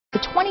The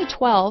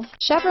 2012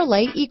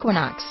 Chevrolet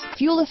Equinox.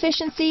 Fuel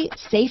efficiency,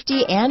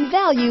 safety, and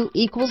value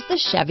equals the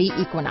Chevy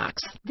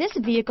Equinox. This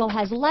vehicle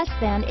has less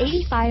than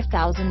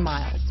 85,000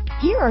 miles.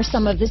 Here are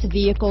some of this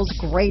vehicle's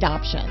great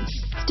options: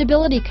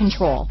 stability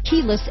control,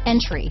 keyless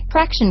entry,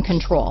 traction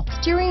control,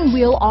 steering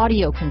wheel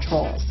audio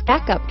controls,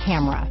 backup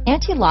camera,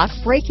 anti-lock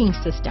braking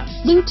system,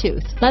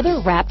 Bluetooth,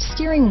 leather-wrapped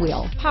steering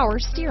wheel, power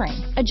steering,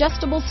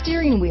 adjustable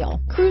steering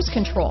wheel, cruise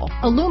control,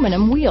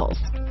 aluminum wheels,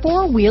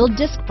 four-wheel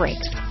disc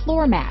brakes,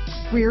 floor mats,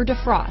 rear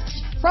defrost,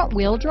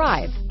 front-wheel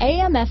drive,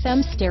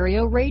 AM/FM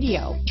stereo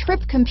radio, trip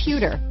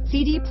computer,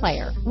 CD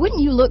player.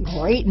 Wouldn't you look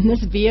great in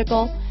this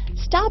vehicle?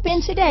 Stop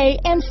in today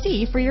and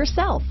see for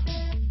yourself.